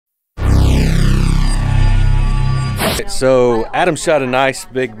So Adam shot a nice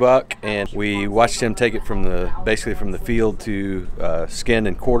big buck, and we watched him take it from basically from the field to skinned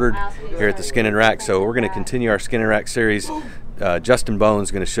and quartered here at the Skin and Rack. So we're going to continue our Skin and Rack series. Justin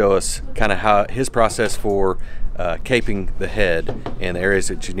Bone's going to show us kind of how his process for caping the head and the areas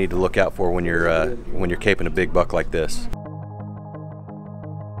that you need to look out for when you're caping a big buck like this.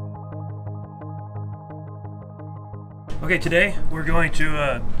 Okay, today we're going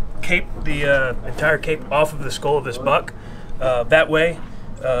to cape the entire cape off of the skull of this buck. That way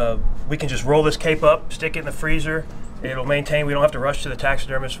we can just roll this cape up, stick it in the freezer. It'll maintain, we don't have to rush to the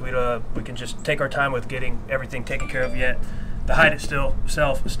taxidermist. We can just take our time with getting everything taken care of yet. The hide itself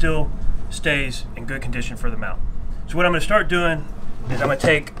still stays in good condition for the mount. So what I'm going to start doing is I'm going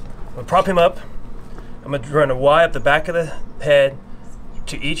to prop him up. I'm going to run a Y up the back of the head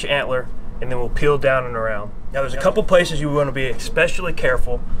to each antler, and then we'll peel down and around. Now there's a couple places you want to be especially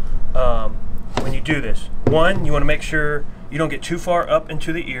careful when you do this. One, you want to make sure you don't get too far up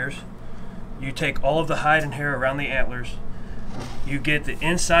into the ears. You take all of the hide and hair around the antlers. You get the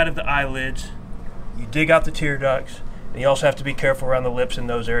inside of the eyelids. You dig out the tear ducts. And you also have to be careful around the lips in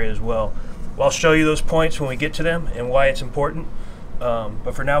those areas as well. Well, I'll show you those points when we get to them and why it's important.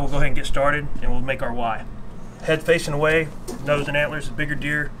 But for now, we'll go ahead and get started, and we'll make our Y. Head facing away, nose and antlers. The bigger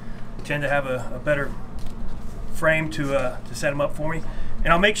deer tend to have a better frame to set them up for me.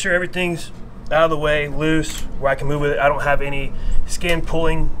 And I'll make sure everything's out of the way, loose, where I can move with it. I don't have any skin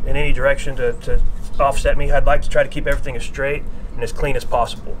pulling in any direction to offset me. I'd like to try to keep everything as straight and as clean as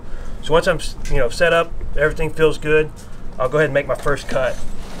possible. So once I'm set up, everything feels good, I'll go ahead and make my first cut.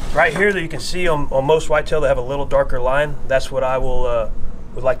 Right here that you can see on most whitetail, they have a little darker line. That's what I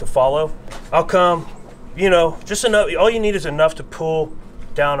would like to follow. I'll come, just enough. All you need is enough to pull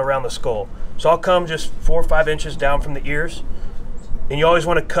down around the skull. So I'll come just 4 or 5 inches down from the ears, and you always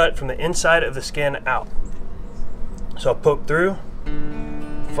want to cut from the inside of the skin out. So I'll poke through,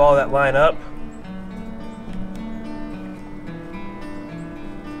 follow that line up,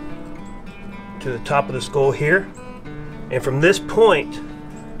 to the top of the skull here, and from this point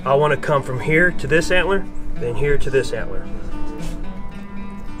I want to come from here to this antler, then here to this antler.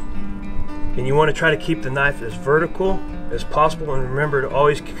 And you want to try to keep the knife as vertical as possible, and remember to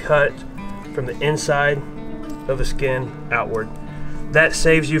always cut from the inside of the skin outward. That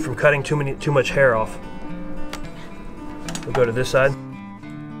saves you from cutting too much hair off. We'll go to this side.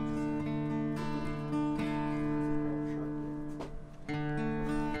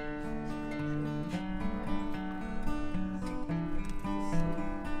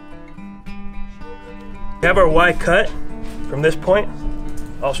 We have our Y cut. From this point,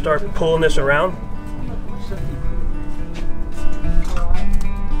 I'll start pulling this around.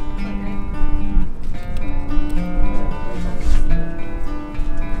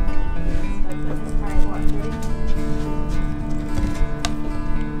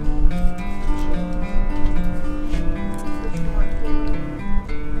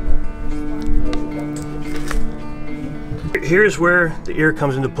 Here's where the ear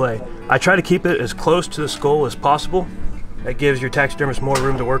comes into play. I try to keep it as close to the skull as possible. That gives your taxidermist more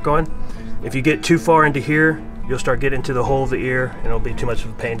room to work on. If you get too far into here, you'll start getting into the hole of the ear, and it'll be too much of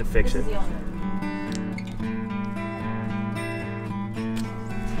a pain to fix it.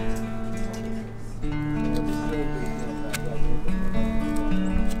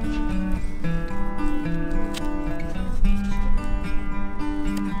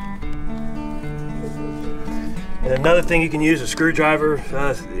 And another thing you can use, a screwdriver,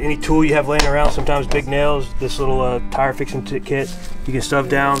 any tool you have laying around, sometimes big nails, this little tire fixing kit, you can stuff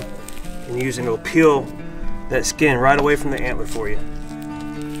down and use it, and it'll peel that skin right away from the antler for you.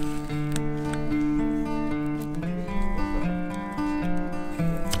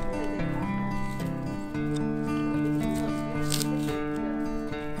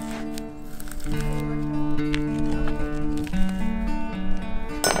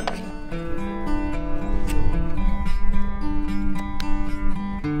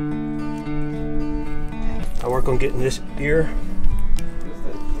 I work on getting this ear.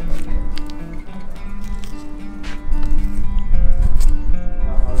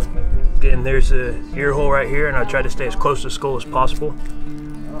 Again, there's the ear hole right here, and I try to stay as close to the skull as possible.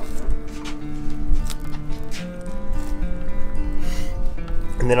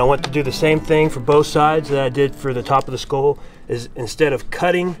 And then I want to do the same thing for both sides that I did for the top of the skull. Is instead of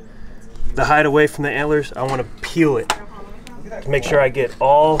cutting the hide away from the antlers, I want to peel it to make sure I get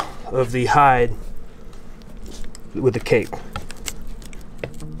all of the hide with the cape.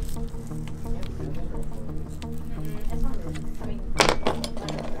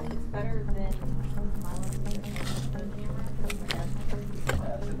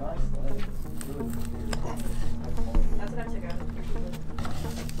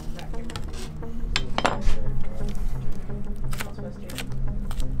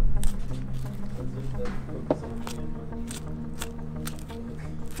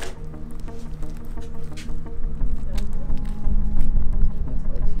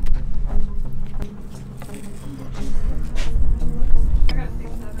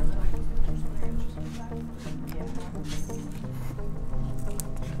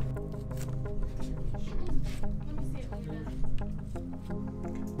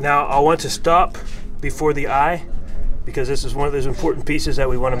 Now I'll want to stop before the eye, because this is one of those important pieces that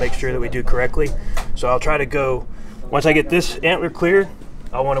we want to make sure that we do correctly. So I'll try to go, once I get this antler cleared,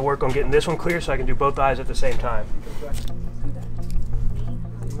 I want to work on getting this one clear so I can do both eyes at the same time.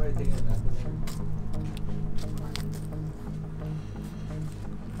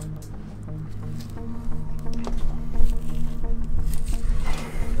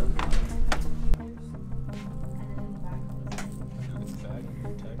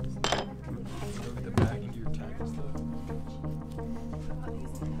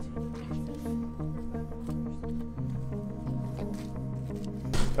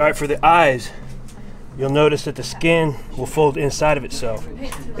 All right, for the eyes, you'll notice that the skin will fold inside of itself.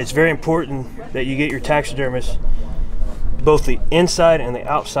 It's very important that you get your taxidermist both the inside and the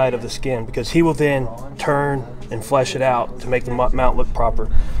outside of the skin, because he will then turn and flesh it out to make the mount look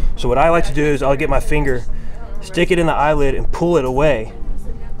proper. So what I like to do is I'll get my finger, stick it in the eyelid and pull it away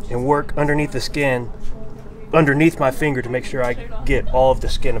and work underneath the skin, underneath my finger, to make sure I get all of the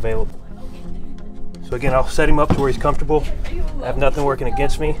skin available. So again, I'll set him up to where he's comfortable. I have nothing working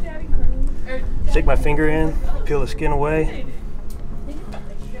against me. Stick my finger in, peel the skin away.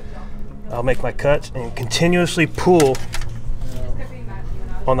 I'll make my cuts and continuously pull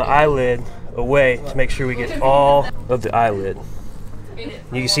on the eyelid away to make sure we get all of the eyelid. You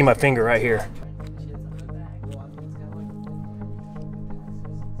can see my finger right here.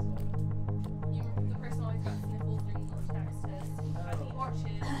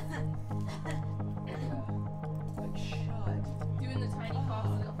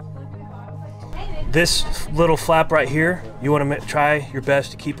 This little flap right here, you want to try your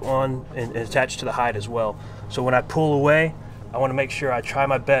best to keep on and attach to the hide as well. So when I pull away, I want to make sure I try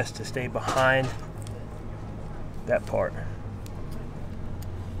my best to stay behind that part.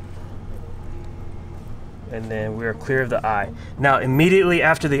 And then we are clear of the eye. Now immediately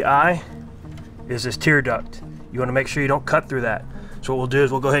after the eye is this tear duct. You want to make sure you don't cut through that. So what we'll do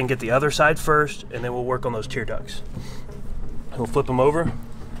is we'll go ahead and get the other side first, and then we'll work on those tear ducts. We'll flip them over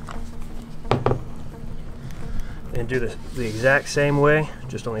and do the exact same way,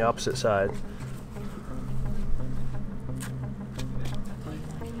 just on the opposite side.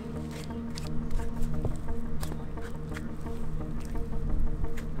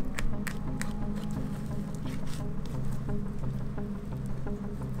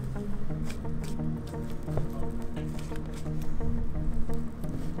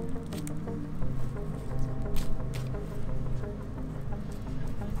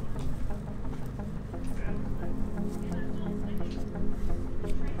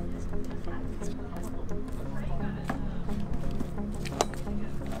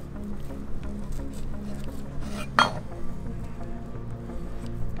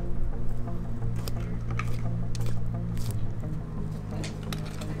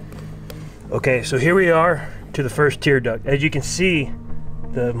 Okay, so here we are to the first tear duct. As you can see,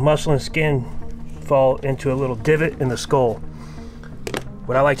 the muscle and skin fall into a little divot in the skull.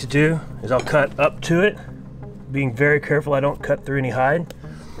 What I like to do is I'll cut up to it, being very careful I don't cut through any hide.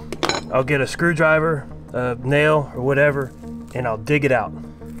 I'll get a screwdriver, a nail, or whatever, and I'll dig it out.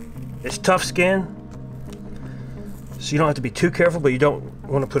 It's tough skin, so you don't have to be too careful, but you don't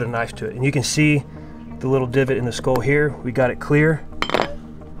want to put a knife to it. And you can see the little divot in the skull here. We got it clear.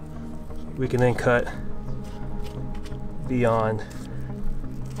 We can then cut beyond,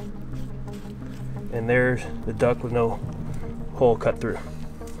 and there's the duct with no hole cut through.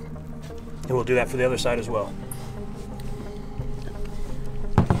 And we'll do that for the other side as well.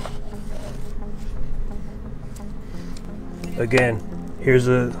 Again, here's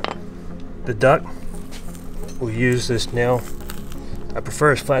the duct. We'll use this nail. I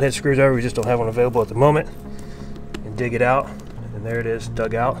prefer a flathead screwdriver, we just don't have one available at the moment. And dig it out, and there it is,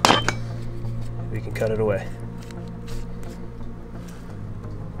 dug out. We can cut it away.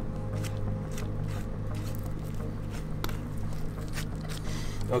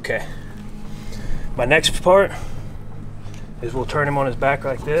 Okay, my next part is we'll turn him on his back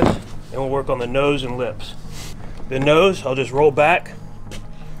like this, and we'll work on the nose and lips. The nose, I'll just roll back,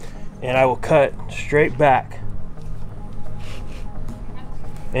 and I will cut straight back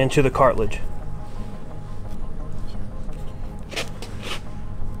into the cartilage.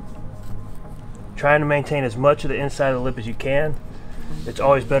 Trying to maintain as much of the inside of the lip as you can. It's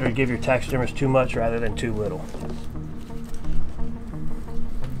always better to give your taxidermist too much rather than too little.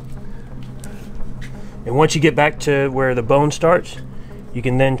 And once you get back to where the bone starts, you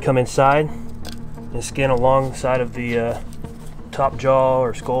can then come inside and skin alongside of the top jaw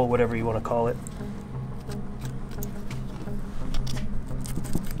or skull, whatever you want to call it.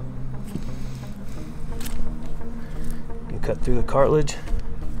 You can cut through the cartilage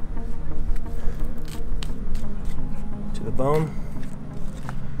bone,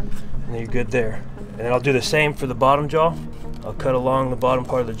 and then you're good there. And then I'll do the same for the bottom jaw. I'll cut along the bottom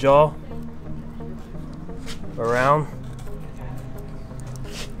part of the jaw, around.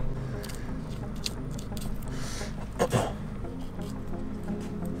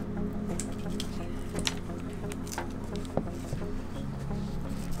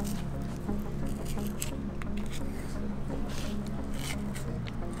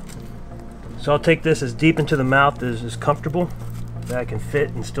 So I'll take this as deep into the mouth as is comfortable, that I can fit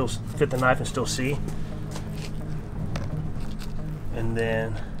and still fit the knife and still see. And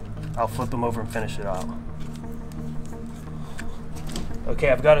then I'll flip them over and finish it out. Okay,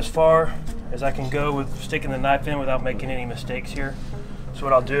 I've got as far as I can go with sticking the knife in without making any mistakes here. So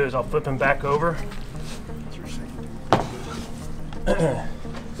what I'll do is I'll flip them back over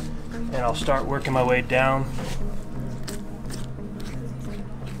and I'll start working my way down.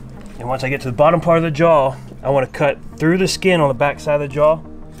 And once I get to the bottom part of the jaw, I want to cut through the skin on the back side of the jaw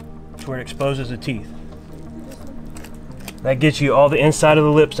to where it exposes the teeth. That gets you all the inside of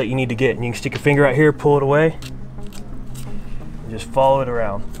the lips that you need to get. And you can stick your finger out here, pull it away, and just follow it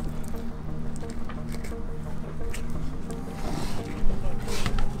around.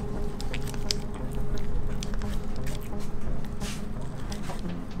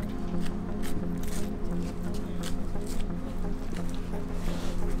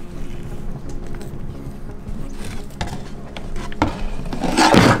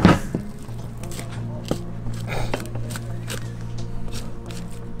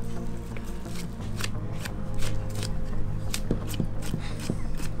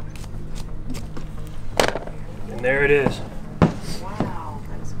 And there it is. Wow,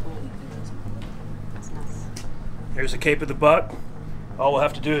 that's cool. That's nice. Here's the cape of the buck. All we'll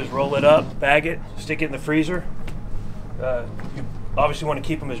have to do is roll it up, bag it, stick it in the freezer. You obviously want to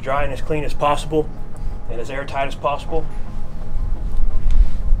keep them as dry and as clean as possible and as airtight as possible.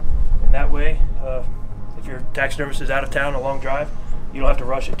 And that way, if your taxidermist is out of town, a long drive, you don't have to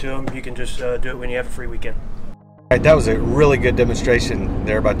rush it to them. You can just do it when you have a free weekend. All right, that was a really good demonstration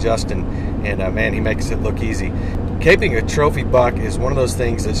there by Justin, and man, he makes it look easy. Caping a trophy buck is one of those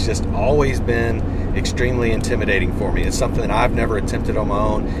things that's just always been extremely intimidating for me. It's something that I've never attempted on my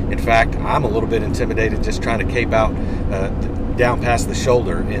own. In fact, I'm a little bit intimidated just trying to cape out down past the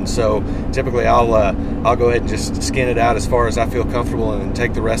shoulder, and so typically I'll go ahead and just skin it out as far as I feel comfortable and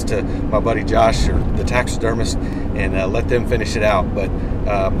take the rest to my buddy Josh or the taxidermist and let them finish it out. But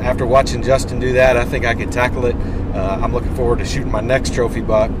after watching Justin do that, I think I can tackle it. I'm looking forward to shooting my next trophy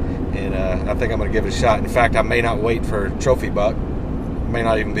buck, and I think I'm going to give it a shot. In fact, I may not wait for a trophy buck. May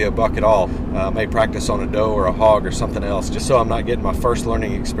not even be a buck at all. May practice on a doe or a hog or something else, just so I'm not getting my first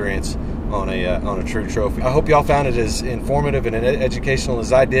learning experience on a true trophy. I hope y'all found it as informative and educational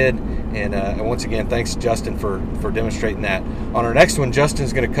as I did, and once again, thanks Justin for demonstrating that. On our next one,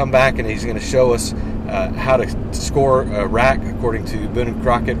 Justin's going to come back and he's going to show us how to score a rack according to Boone and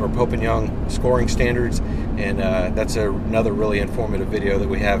Crockett or Pope and Young scoring standards, and that's another really informative video that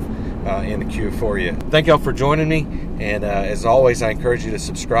we have in the queue for you. Thank y'all for joining me, and as always, I encourage you to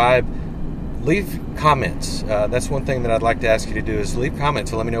subscribe. Leave comments. That's one thing that I'd like to ask you to do, is leave comments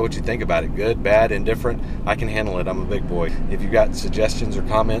and let me know what you think about it. Good, bad, indifferent. I can handle it. I'm a big boy. If you've got suggestions or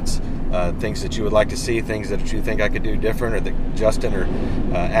comments, things that you would like to see, things that you think I could do different or that Justin or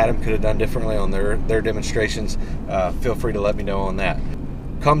Adam could have done differently on their demonstrations, feel free to let me know on that.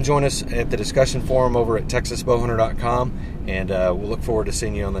 Come join us at the discussion forum over at texasbowhunter.com, and we'll look forward to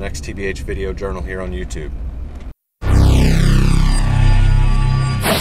seeing you on the next TBH Video Journal here on YouTube.